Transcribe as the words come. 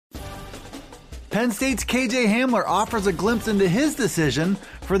Penn State's KJ Hamler offers a glimpse into his decision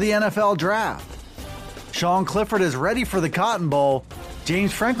for the NFL Draft. Sean Clifford is ready for the Cotton Bowl.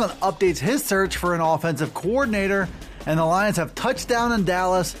 James Franklin updates his search for an offensive coordinator, and the Lions have touched down in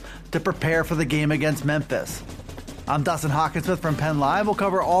Dallas to prepare for the game against Memphis. I'm Dustin Hockensmith from Penn Live. We'll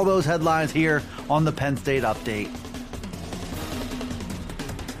cover all those headlines here on the Penn State Update.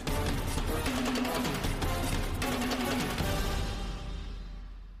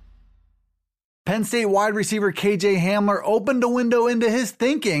 Penn State wide receiver KJ Hamler opened a window into his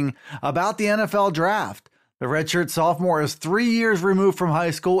thinking about the NFL Draft. The redshirt sophomore is 3 years removed from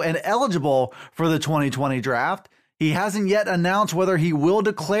high school and eligible for the 2020 draft. He hasn't yet announced whether he will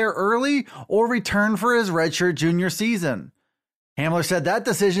declare early or return for his redshirt junior season. Hamler said that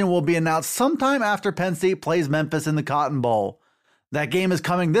decision will be announced sometime after Penn State plays Memphis in the Cotton Bowl. That game is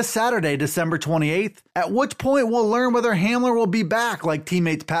coming this Saturday, December 28th, at which point we'll learn whether Hamler will be back like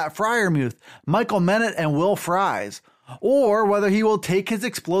teammates Pat Freiermuth, Michael Menet, and Will Fries, or whether he will take his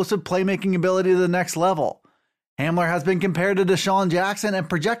explosive playmaking ability to the next level. Hamler has been compared to Deshaun Jackson and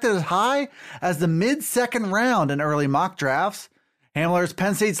projected as high as the mid-second round in early mock drafts. Hamler is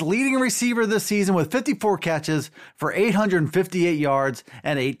Penn State's leading receiver this season with 54 catches for 858 yards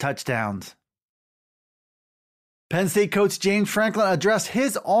and 8 touchdowns. Penn State coach James Franklin addressed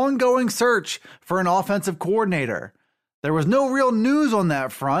his ongoing search for an offensive coordinator. There was no real news on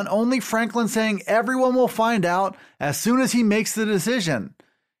that front, only Franklin saying everyone will find out as soon as he makes the decision.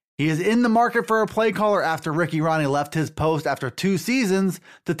 He is in the market for a play caller after Ricky Ronnie left his post after 2 seasons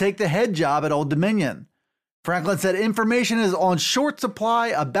to take the head job at Old Dominion. Franklin said information is on short supply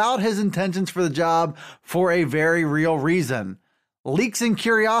about his intentions for the job for a very real reason. Leaks and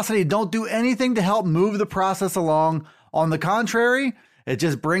curiosity don't do anything to help move the process along. On the contrary, it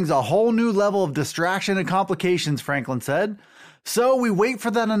just brings a whole new level of distraction and complications, Franklin said. So we wait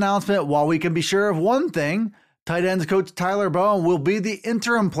for that announcement while we can be sure of one thing. Tight ends coach Tyler Bowen will be the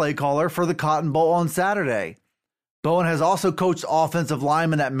interim play caller for the Cotton Bowl on Saturday. Bowen has also coached offensive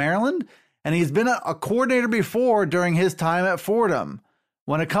linemen at Maryland, and he's been a coordinator before during his time at Fordham.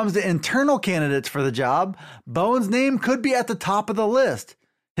 When it comes to internal candidates for the job, Bowen's name could be at the top of the list.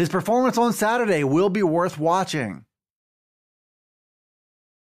 His performance on Saturday will be worth watching.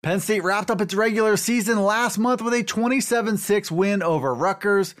 Penn State wrapped up its regular season last month with a 27-6 win over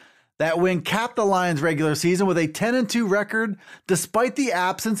Rutgers. That win capped the Lions' regular season with a 10-2 record despite the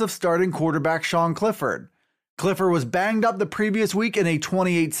absence of starting quarterback Sean Clifford. Clifford was banged up the previous week in a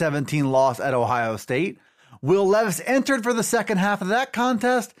 28-17 loss at Ohio State. Will Levis entered for the second half of that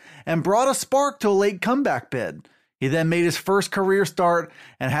contest and brought a spark to a late comeback bid. He then made his first career start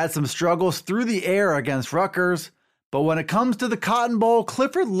and had some struggles through the air against Rutgers. But when it comes to the Cotton Bowl,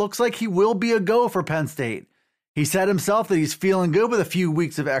 Clifford looks like he will be a go for Penn State. He said himself that he's feeling good with a few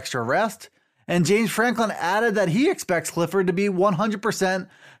weeks of extra rest. And James Franklin added that he expects Clifford to be 100%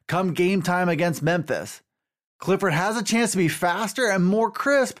 come game time against Memphis. Clifford has a chance to be faster and more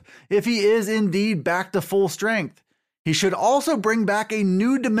crisp if he is indeed back to full strength. He should also bring back a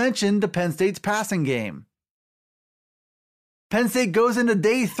new dimension to Penn State's passing game. Penn State goes into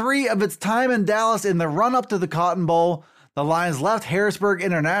day 3 of its time in Dallas in the run-up to the Cotton Bowl. The Lions left Harrisburg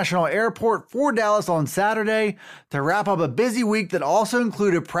International Airport for Dallas on Saturday to wrap up a busy week that also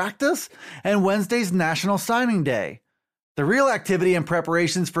included practice and Wednesday's National Signing Day. The real activity and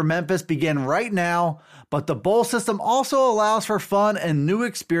preparations for Memphis begin right now, but the bowl system also allows for fun and new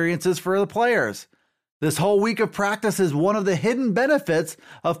experiences for the players. This whole week of practice is one of the hidden benefits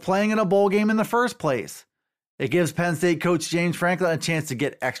of playing in a bowl game in the first place. It gives Penn State coach James Franklin a chance to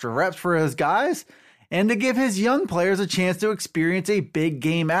get extra reps for his guys and to give his young players a chance to experience a big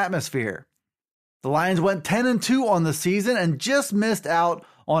game atmosphere. The Lions went 10-2 on the season and just missed out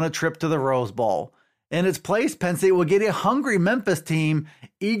on a trip to the Rose Bowl. In its place, Penn State will get a hungry Memphis team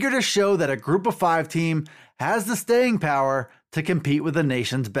eager to show that a Group of 5 team has the staying power to compete with the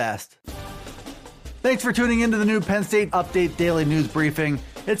nation's best. Thanks for tuning into the new Penn State Update Daily News Briefing.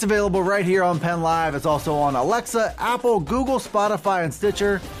 It's available right here on Penn Live. It's also on Alexa, Apple, Google, Spotify, and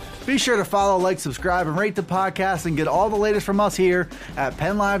Stitcher. Be sure to follow, like, subscribe, and rate the podcast and get all the latest from us here at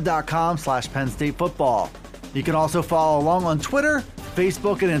PennLive.com/Penn State Football. You can also follow along on Twitter,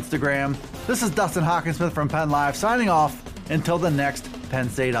 Facebook, and Instagram. This is Dustin Hockensmith from Penn Live signing off until the next Penn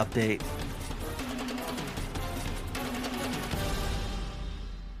State Update.